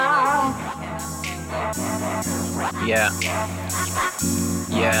Yeah.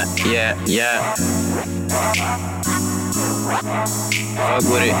 Yeah. Fuck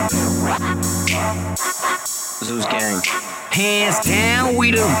with it. Zeus gang. Hands down,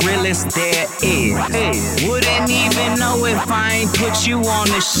 we the realest there is. Wouldn't even know if I ain't put you on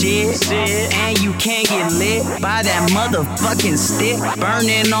the shit. And you can't get lit by that motherfucking stick.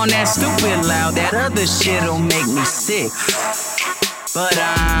 Burning on that stupid loud, that other shit'll make me sick. But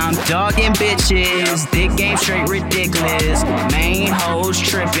I'm dogging bitches, dick game straight ridiculous. Main hoes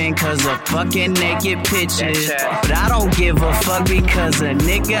tripping cause of fucking naked pictures. But I don't give a fuck because a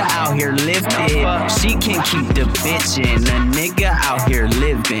nigga out here lifted. She can keep the bitchin', a nigga out here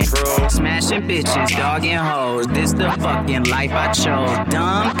living. Smashing bitches, dogging hoes, this the fucking life I chose.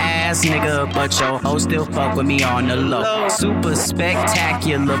 Dumb ass nigga, but your hoes still fuck with me on the low. Super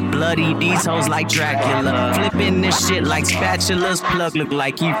spectacular, bloody, these hoes like Dracula. Flipping this shit like spatulas. Look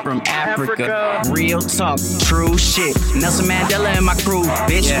like you from Africa. Real talk, true shit. Nelson Mandela and my crew,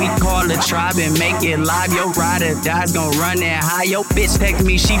 bitch. We call the tribe and make it live. Your ride or die's gon' run that high. Yo bitch text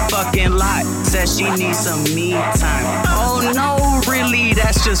me, she fucking lied. Says she needs some me time. Oh no, really,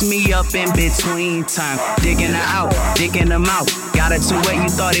 that's just me up in between time. Digging her out, digging them out. Got her to where you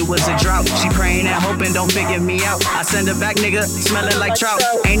thought it was a drought. She praying and hoping don't figure me out. I send her back, nigga, smelling like trout.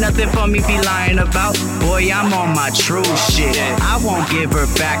 Ain't nothing for me be lying about. Boy, I'm on my true shit. I won't give her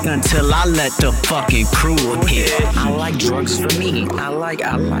back until I let the fucking crew hit. I like drugs for me. I like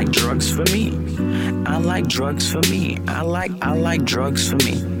drugs for me. I like drugs for me. I like drugs for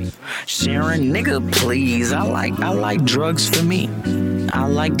me. Sharon, nigga, please. I like drugs for me. I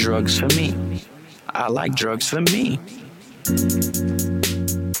like drugs for me. I like drugs for me.